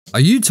Are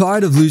you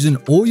tired of losing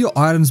all your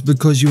items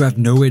because you have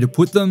nowhere to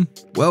put them?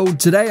 Well,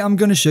 today I'm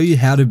going to show you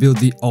how to build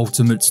the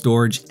ultimate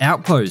storage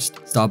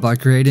outpost. Start by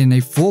creating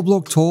a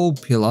 4-block tall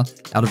pillar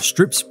out of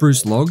stripped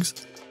spruce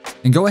logs,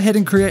 and go ahead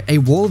and create a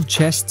wall of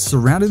chests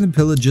surrounding the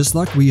pillar just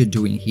like we are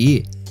doing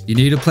here. You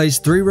need to place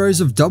 3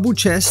 rows of double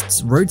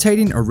chests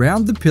rotating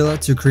around the pillar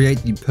to create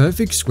the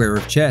perfect square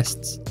of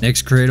chests.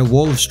 Next, create a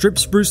wall of stripped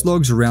spruce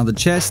logs around the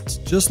chests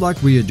just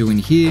like we are doing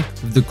here,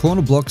 with the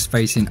corner blocks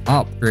facing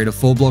up. Create a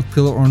 4-block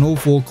pillar on all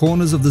 4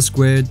 corners of the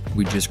square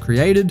we just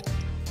created.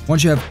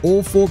 Once you have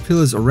all 4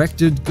 pillars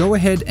erected, go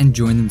ahead and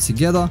join them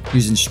together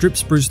using stripped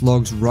spruce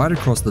logs right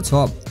across the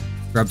top.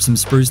 Grab some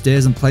spruce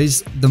stairs and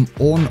place them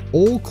on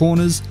all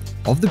corners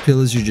of the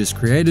pillars you just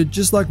created,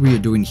 just like we are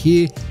doing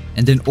here,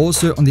 and then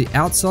also on the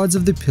outsides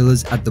of the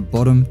pillars at the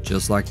bottom,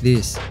 just like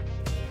this.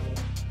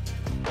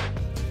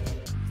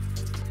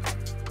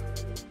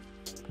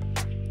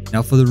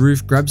 Now for the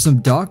roof, grab some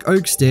dark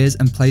oak stairs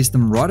and place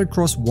them right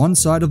across one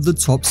side of the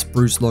top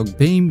spruce log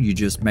beam you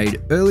just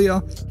made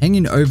earlier,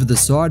 hanging over the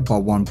side by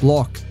 1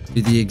 block.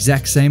 Do the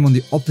exact same on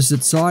the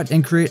opposite side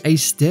and create a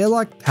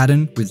stair-like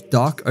pattern with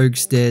dark oak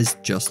stairs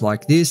just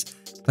like this,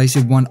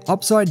 placing one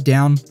upside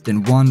down,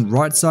 then one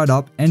right side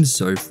up, and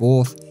so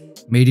forth,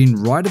 meeting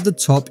right at the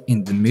top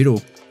in the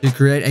middle to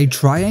create a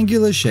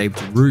triangular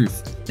shaped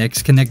roof.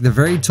 Next, connect the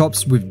very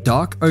tops with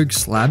dark oak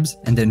slabs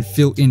and then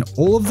fill in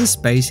all of the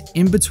space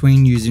in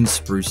between using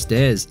spruce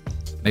stairs.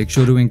 Make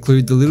sure to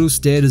include the little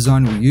stair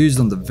design we used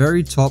on the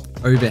very top,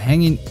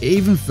 overhanging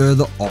even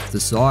further off the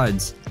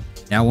sides.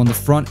 Now on the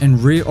front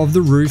and rear of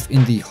the roof,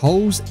 in the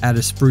holes, add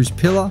a spruce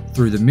pillar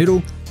through the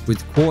middle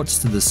with quartz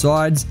to the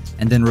sides,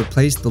 and then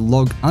replace the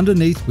log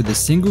underneath with a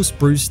single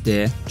spruce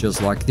stair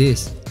just like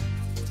this.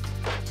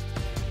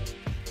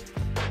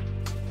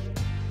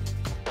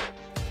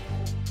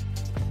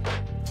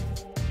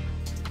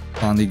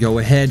 Finally, go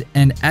ahead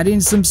and add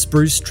in some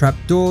spruce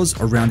trapdoors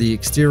around the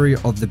exterior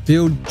of the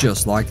build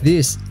just like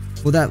this,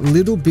 for that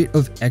little bit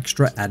of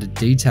extra added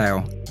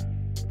detail.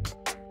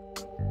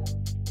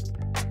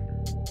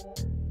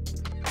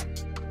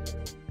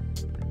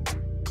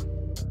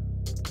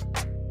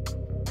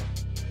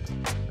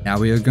 Now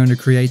we are going to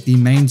create the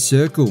main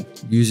circle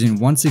using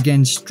once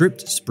again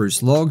stripped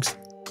spruce logs.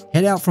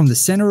 Head out from the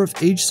center of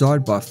each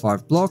side by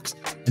 5 blocks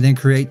and then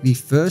create the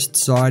first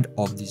side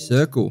of the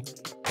circle.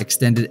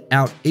 Extend it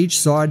out each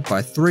side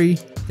by 3,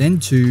 then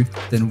 2,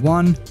 then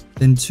 1,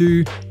 then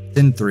 2,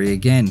 then 3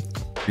 again.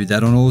 Do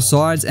that on all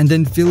sides and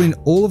then fill in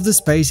all of the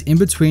space in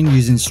between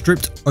using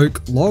stripped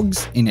oak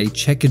logs in a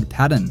checkered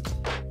pattern.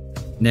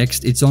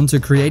 Next, it's on to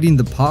creating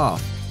the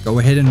path. Go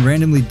ahead and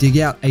randomly dig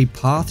out a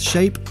path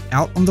shape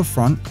out on the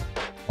front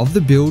of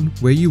the build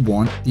where you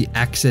want the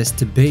access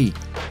to be,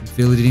 and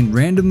fill it in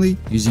randomly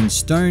using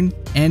stone,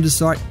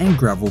 andesite, and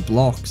gravel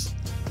blocks.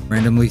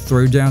 Randomly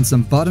throw down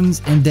some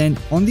buttons and then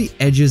on the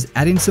edges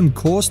add in some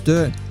coarse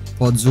dirt,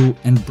 podzol,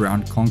 and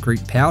brown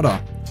concrete powder.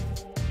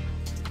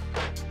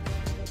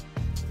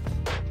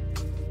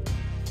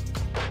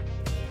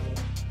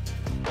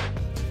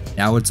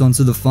 Now it's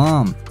onto the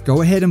farm.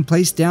 Go ahead and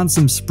place down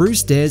some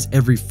spruce stairs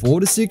every 4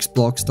 to 6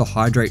 blocks to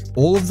hydrate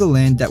all of the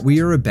land that we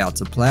are about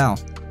to plow.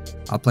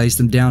 I placed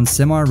them down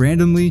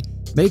semi-randomly,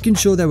 making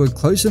sure they were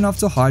close enough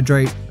to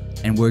hydrate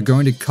and were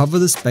going to cover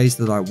the space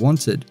that I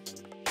wanted.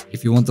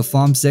 If you want the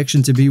farm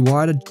section to be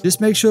wider,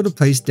 just make sure to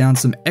place down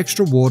some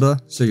extra water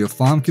so your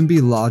farm can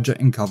be larger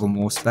and cover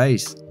more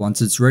space.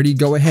 Once it's ready,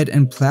 go ahead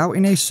and plow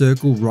in a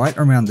circle right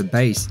around the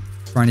base,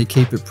 trying to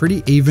keep it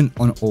pretty even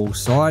on all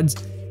sides,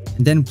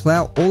 and then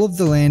plow all of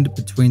the land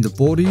between the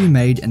border you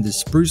made and the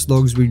spruce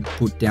logs we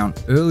put down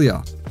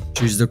earlier.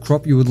 Choose the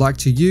crop you would like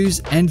to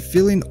use and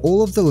fill in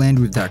all of the land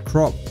with that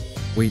crop.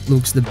 Wheat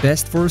looks the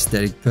best for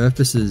aesthetic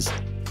purposes.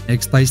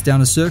 Next, place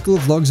down a circle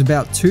of logs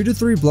about 2 to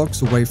 3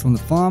 blocks away from the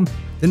farm,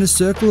 then a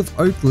circle of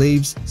oak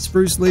leaves,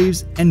 spruce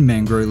leaves, and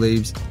mangrove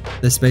leaves.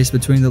 The space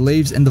between the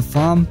leaves and the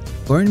farm,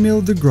 bone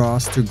meal the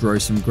grass to grow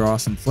some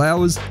grass and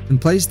flowers, then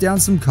place down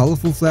some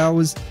colorful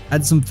flowers,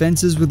 add some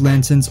fences with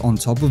lanterns on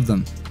top of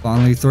them.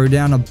 Finally, throw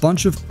down a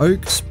bunch of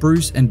oak,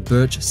 spruce, and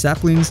birch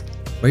saplings,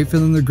 wait for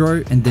them to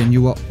grow, and then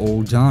you are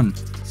all done.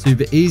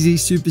 Super easy,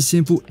 super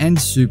simple, and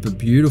super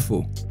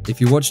beautiful.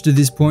 If you watched to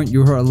this point,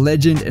 you are a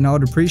legend and I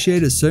would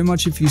appreciate it so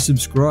much if you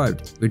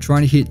subscribed. We're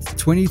trying to hit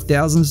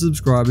 20,000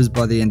 subscribers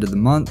by the end of the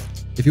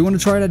month. If you want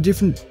to try out a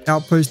different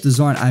outpost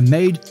design I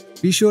made,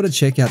 be sure to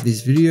check out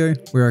this video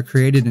where I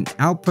created an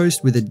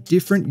outpost with a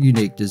different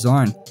unique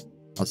design.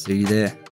 I'll see you there.